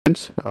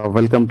Friends,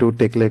 welcome to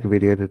TechLake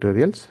video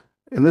tutorials.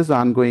 In this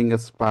ongoing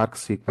Spark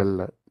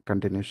SQL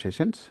continuous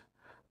sessions,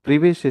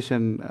 previous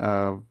session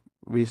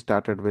we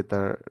started with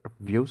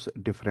views,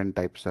 different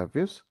types of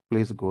views.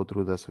 Please go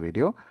through this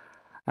video,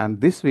 and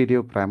this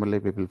video primarily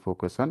we will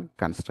focus on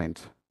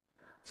constraints.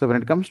 So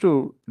when it comes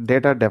to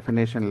data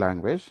definition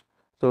language,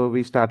 so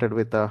we started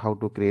with how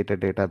to create a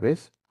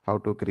database, how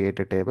to create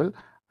a table,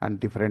 and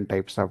different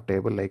types of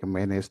table like a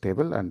mayonnaise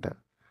table and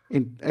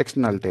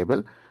external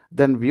table.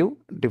 Then view,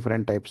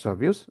 different types of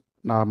views,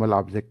 normal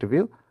object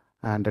view,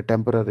 and a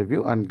temporary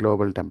view and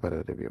global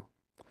temporary view.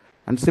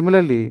 And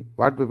similarly,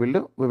 what we will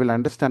do, we will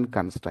understand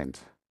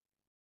constraints.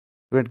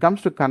 When it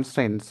comes to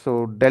constraints,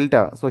 so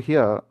delta, so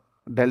here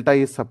delta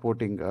is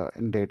supporting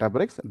in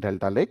Databricks,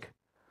 Delta Lake.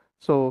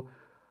 So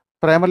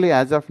primarily,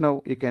 as of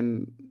now, you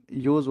can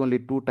use only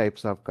two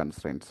types of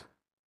constraints.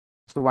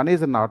 So one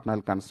is a not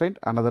null constraint,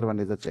 another one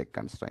is a check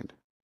constraint.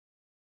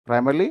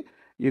 Primarily,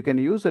 you can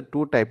use the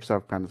two types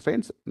of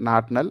constraints,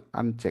 not null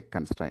and check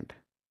constraint.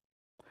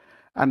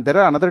 And there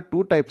are another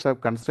two types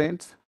of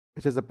constraints,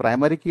 which is a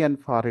primary key and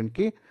foreign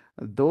key.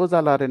 Those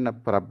all are in a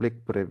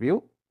public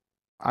preview,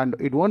 and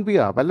it won't be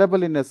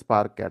available in a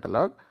Spark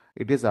catalog.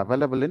 It is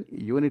available in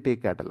Unity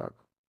catalog.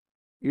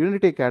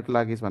 Unity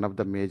catalog is one of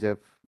the major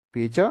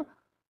feature.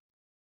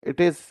 It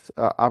is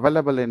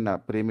available in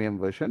premium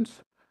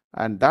versions,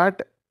 and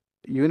that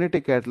Unity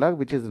catalog,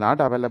 which is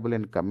not available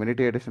in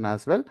community edition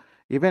as well.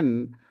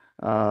 Even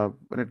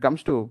when it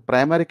comes to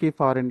primary key,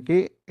 foreign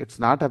key, it's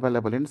not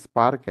available in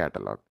Spark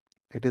catalog.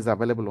 It is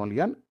available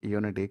only on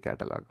Unity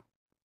catalog.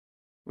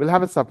 We'll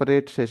have a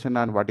separate session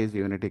on what is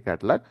Unity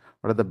catalog.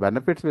 What are the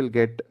benefits we'll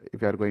get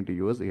if you are going to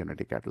use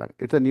Unity catalog?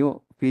 It's a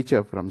new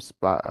feature from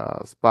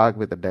Spark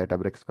with the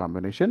Databricks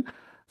combination.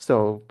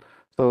 So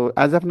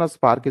as of now,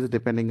 Spark is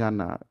depending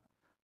on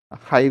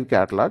Hive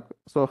catalog.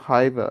 So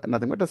Hive,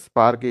 nothing but a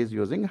Spark is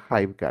using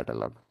Hive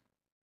catalog.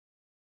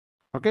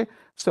 Okay,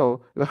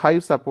 so the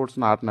Hive supports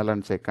not null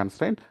and check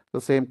constraint, the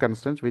same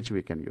constraints which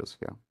we can use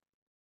here.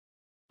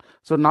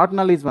 So not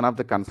null is one of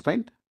the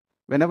constraint.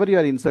 Whenever you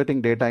are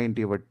inserting data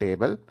into your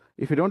table,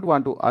 if you don't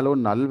want to allow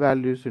null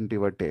values into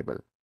your table,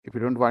 if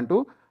you don't want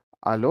to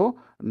allow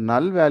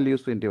null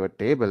values into your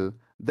table,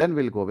 then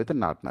we'll go with a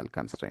not null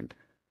constraint.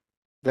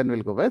 Then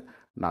we'll go with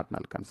not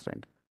null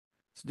constraint.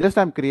 So just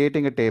I'm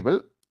creating a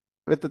table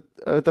with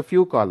a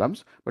few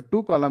columns, but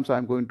two columns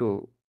I'm going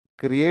to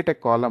create a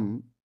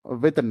column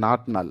with a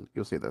not null.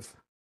 You see this.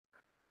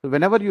 So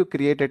whenever you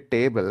create a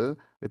table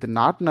with a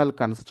not null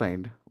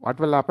constraint, what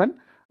will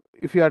happen?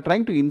 If you are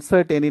trying to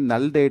insert any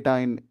null data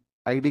in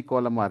ID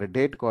column or a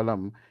date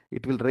column,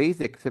 it will raise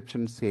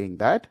exception saying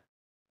that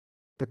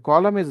the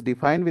column is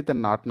defined with a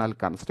not null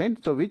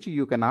constraint, so which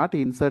you cannot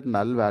insert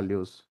null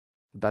values.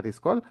 That is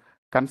called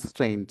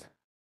constraint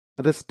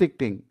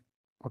restricting.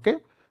 Okay,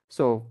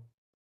 so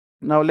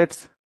now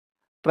let's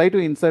try to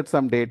insert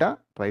some data.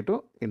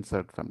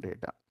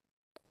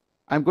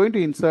 I'm going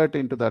to insert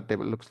into that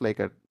table. Looks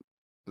like a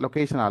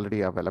location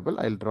already available.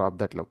 I'll drop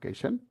that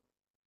location.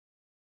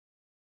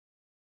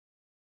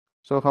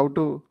 So how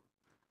to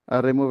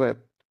remove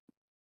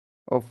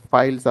of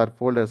files or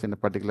folders in a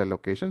particular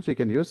location? So you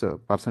can use a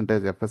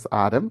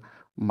 %fsrm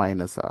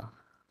 -r.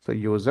 So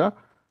user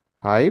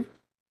hive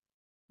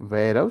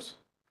warehouse.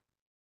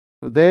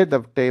 So there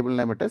the table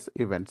name it is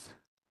events.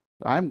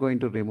 So I'm going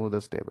to remove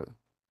this table.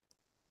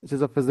 This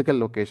is a physical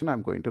location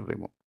I'm going to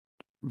remove.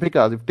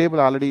 Because if table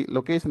already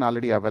location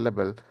already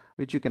available,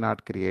 which you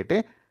cannot create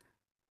a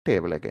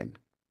table again.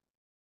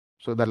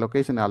 So the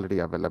location already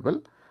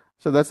available.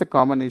 So that's a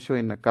common issue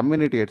in a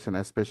community edition,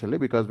 especially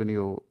because when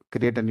you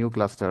create a new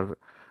cluster,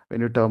 when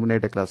you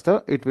terminate a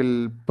cluster, it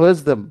will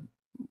purge the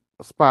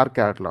Spark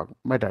catalog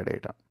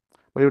metadata.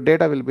 But your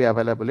data will be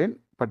available in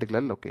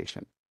particular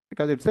location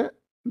because it's a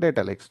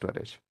data lake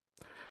storage.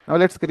 Now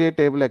let's create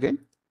table again.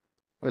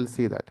 We'll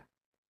see that.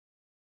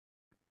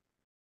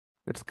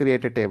 Let's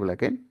create a table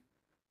again.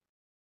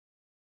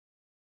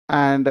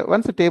 And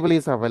once the table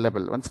is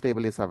available, so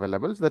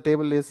the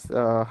table is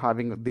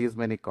having these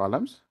many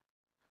columns.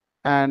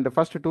 And the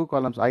first two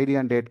columns, ID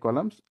and date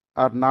columns,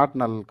 are not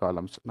null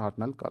columns. So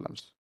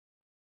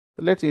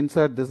let's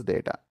insert this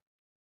data.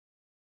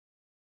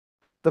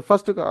 The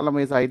first column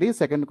is ID,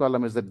 second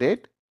column is the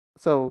date.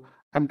 So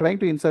I'm trying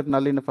to insert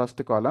null in the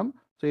first column.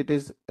 So it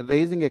is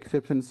raising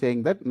exception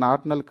saying that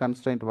not null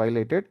constraint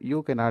violated,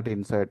 you cannot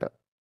insert.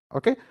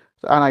 Okay,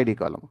 so an ID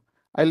column.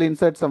 I'll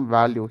insert some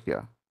value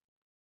here.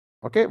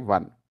 Okay,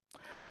 1.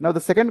 Now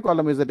the second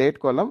column is the date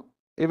column.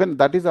 Even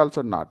that is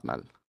also not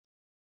null.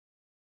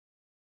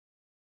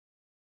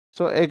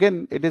 So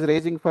again, it is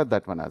raising for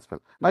that one as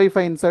well. Now if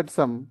I insert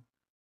some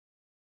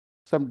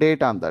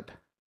data on that,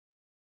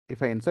 so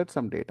if I insert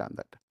some data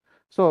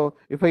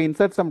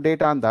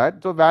on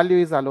that, so value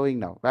is allowing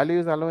now. Value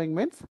is allowing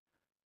means,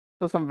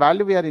 so some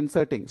value we are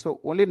inserting. So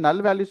only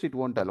null values it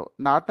won't allow.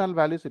 Not null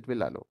values it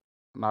will allow.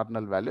 Not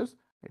null values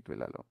it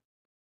will allow.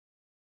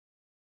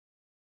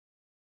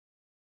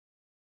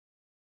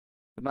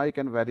 So now you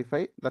can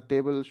verify the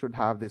table should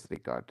have this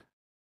record.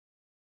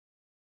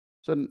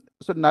 So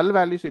null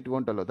values it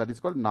won't allow. That is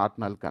called not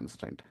null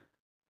constraint,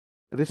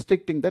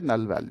 restricting the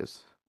null values.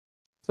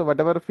 So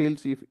whatever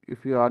fields,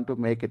 if you want to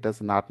make it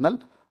as not null,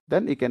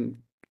 then you can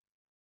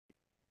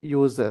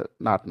use a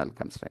not null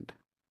constraint.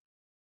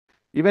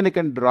 Even you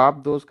can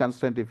drop those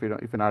constraints if you're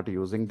not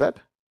using that.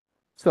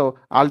 So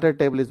alter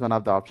table is one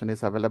of the option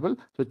is available.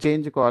 So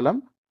change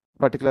column,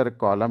 particular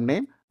column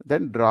name,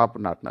 then drop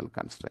not null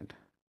constraint.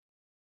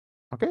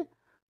 Okay.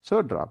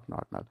 So drop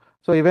not null.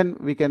 So even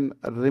we can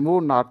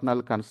remove not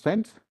null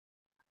constraints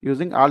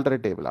using alter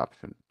table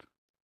option.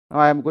 Now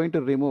I am going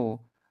to remove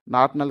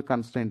not null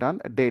constraint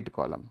on date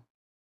column.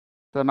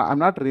 So now I'm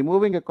not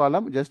removing a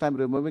column, just I'm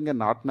removing a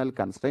not null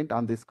constraint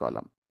on this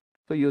column.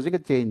 So using a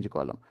change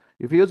column.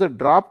 If you use a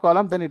drop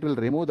column, then it will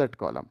remove that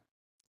column.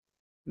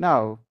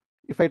 Now,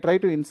 if I try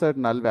to insert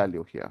null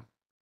value here,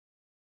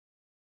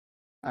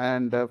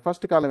 and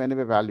first column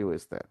anyway value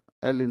is there,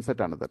 I'll insert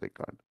another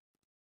record.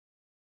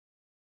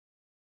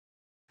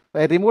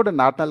 I removed a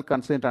not null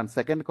constraint on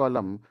second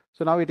column,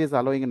 so now it is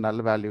allowing a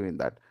null value in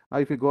that. Now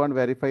if you go and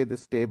verify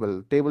this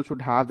table, table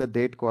should have the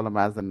date column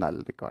as a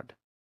null record.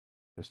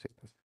 Just take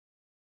this.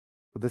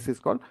 So this is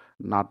called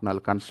not null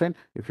constraint.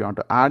 If you want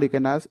to add, you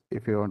can add.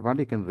 If you don't want,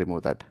 you can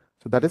remove that.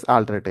 So that is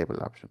alter table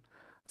option.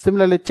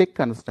 Similarly, check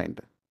constraint.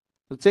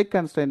 So check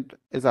constraint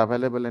is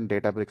available in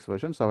Databricks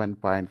version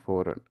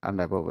 7.4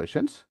 and above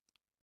versions.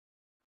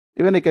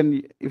 Even you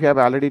can, if you have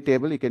already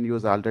table, you can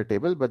use alter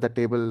table, but the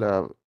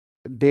table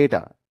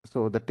data.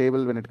 So the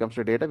table, when it comes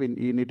to data,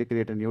 you need to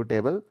create a new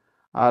table,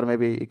 or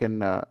maybe you can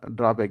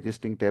drop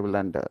existing table,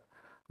 and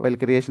while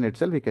creation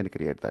itself, you can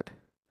create that.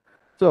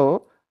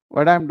 So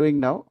what I'm doing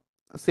now,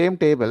 same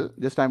table,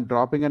 just I'm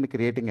dropping and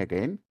creating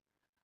again.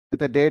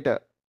 With the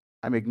data,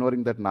 I'm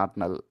ignoring that not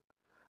null.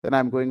 Then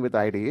I'm going with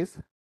IDs,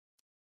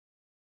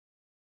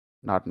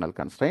 not null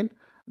constraint.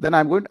 Then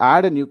I'm going to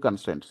add a new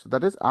constraint. So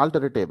that is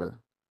alter table.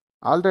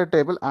 Alter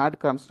table, add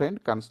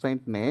constraint,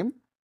 constraint name.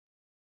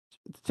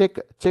 Check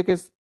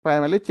is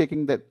primarily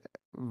checking the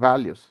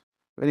values.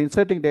 When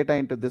inserting data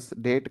into this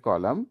date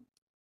column,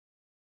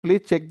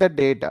 please check the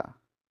data.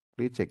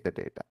 Please check the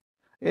data.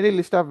 Any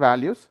list of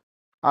values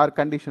are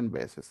condition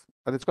basis.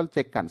 That is called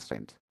check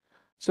constraints.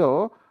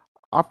 So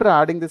after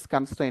adding this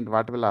constraint,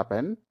 what will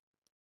happen?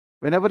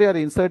 Whenever you are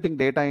inserting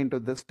data into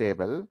this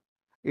table,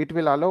 it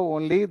will allow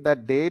only the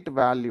date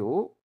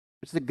value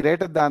which is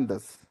greater than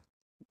this.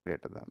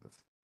 Greater than this.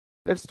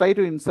 Let's try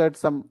to insert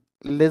some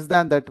less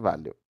than that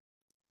value.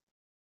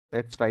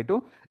 Let's try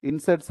to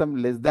insert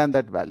some less than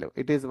that value.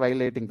 It is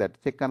violating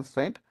that check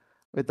constraint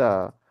with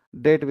a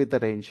date with a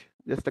range,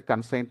 just a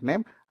constraint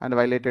name, and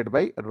violated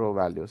by row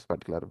values,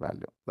 particular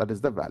value. That is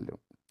the value.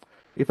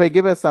 If I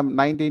give us some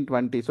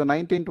 1920, so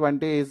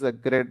 1920 is a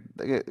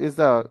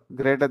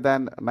greater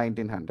than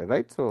 1900,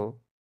 right? So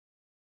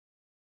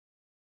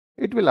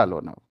it will allow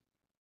now.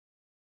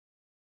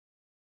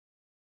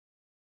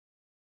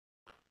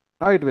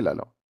 Now it will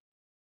allow.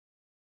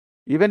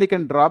 Even you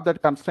can drop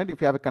that constraint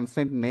if you have a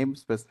constraint name,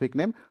 specific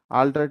name,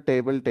 alter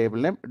table, table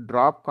name,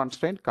 drop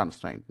constraint,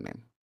 constraint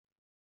name.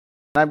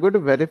 I'm going to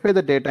verify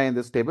the data in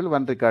this table.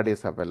 One record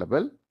is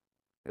available.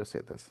 You see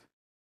this.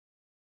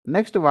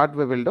 Next, what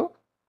we will do?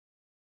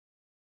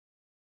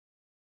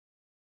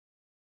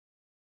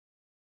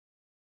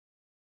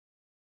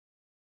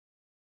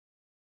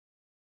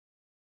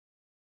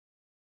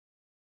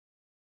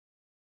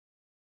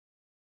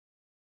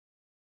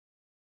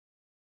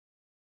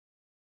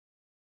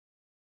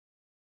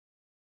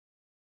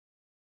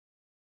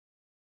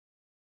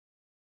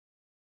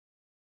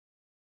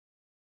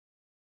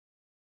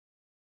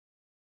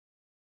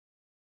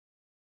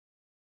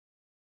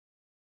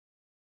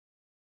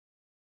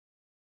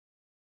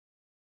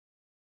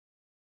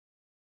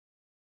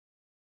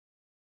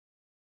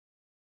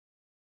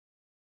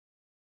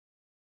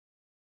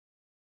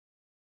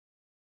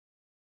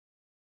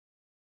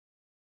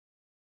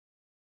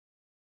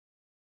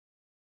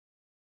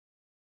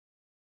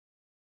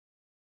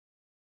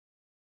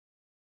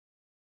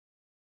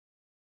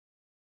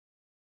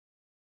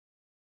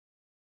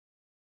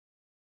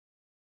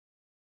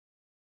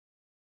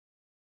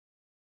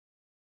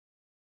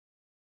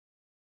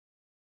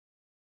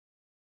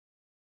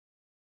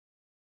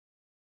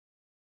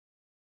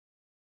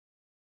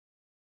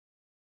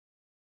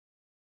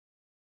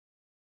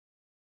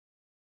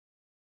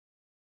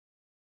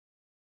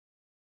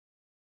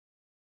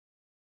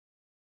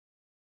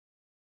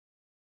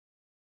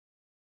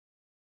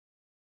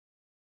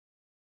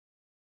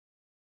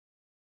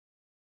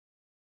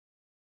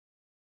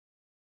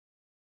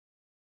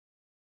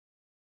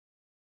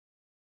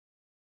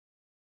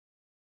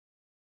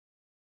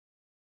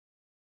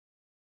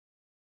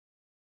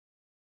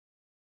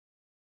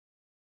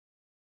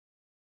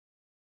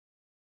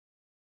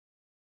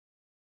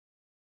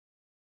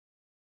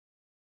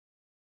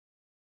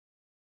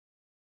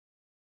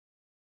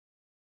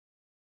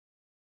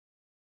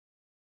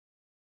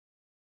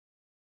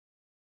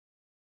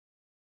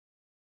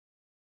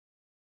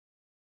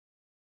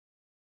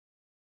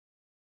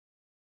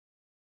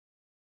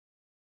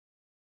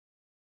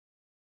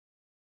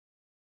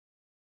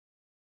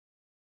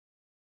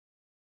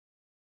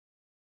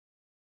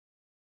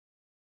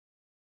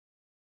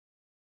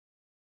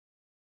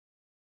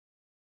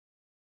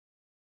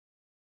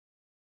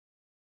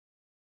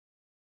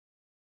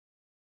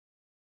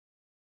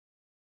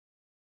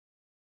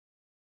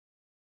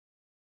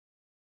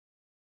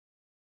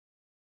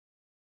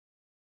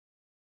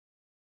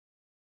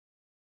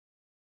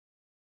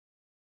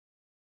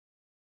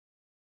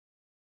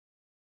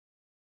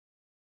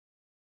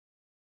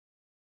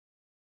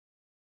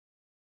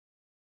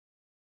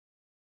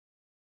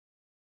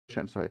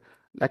 Sorry.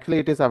 Actually,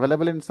 it is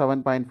available in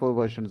 7.4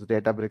 versions,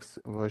 Databricks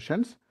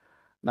versions.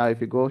 Now,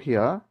 if you go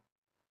here,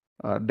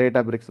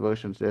 Databricks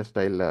versions, just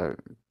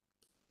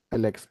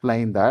I'll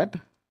explain that.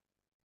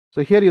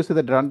 So here you see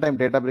the runtime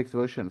Databricks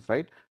versions,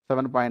 right?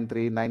 7.3,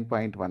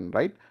 9.1,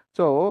 right?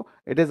 So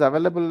it is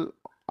available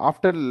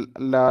after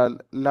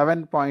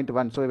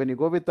 11.1. So when you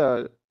go with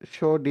the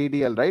show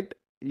DDL, right,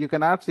 you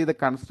cannot see the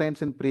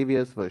constraints in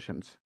previous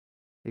versions.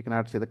 You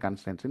cannot see the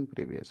constraints in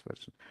previous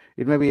version.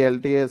 It may be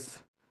LTS.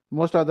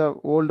 Most of the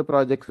old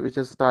projects which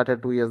is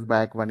started 2 years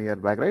back, 1 year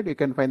back, right? You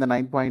can find the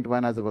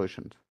 9.1 as a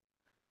version.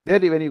 There,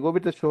 when you go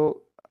with the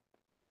show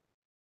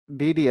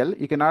DDL,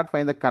 you cannot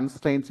find the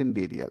constraints in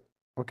DDL.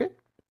 Okay.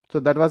 So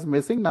that was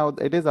missing. Now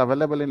it is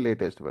available in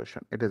latest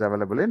version. It is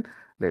available in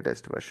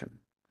latest version.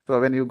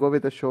 So when you go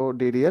with the show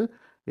DDL,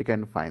 you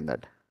can find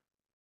that.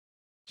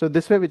 So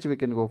this way which we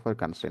can go for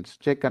constraints,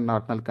 check and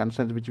not null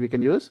constraints which we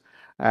can use.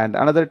 And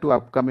another two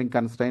upcoming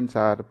constraints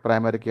are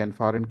primary key and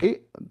foreign key,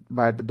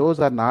 but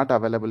those are not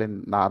available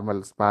in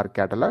normal Spark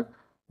catalog.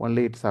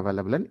 Only it's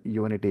available in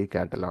Unity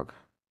catalog.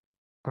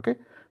 Okay.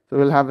 So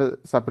we'll have a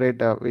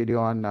separate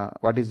video on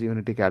what is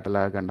Unity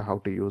catalog and how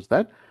to use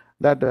that.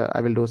 I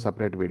will do a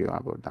separate video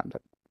about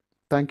that.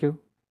 Thank you.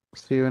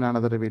 See you in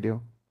another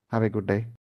video. Have a good day.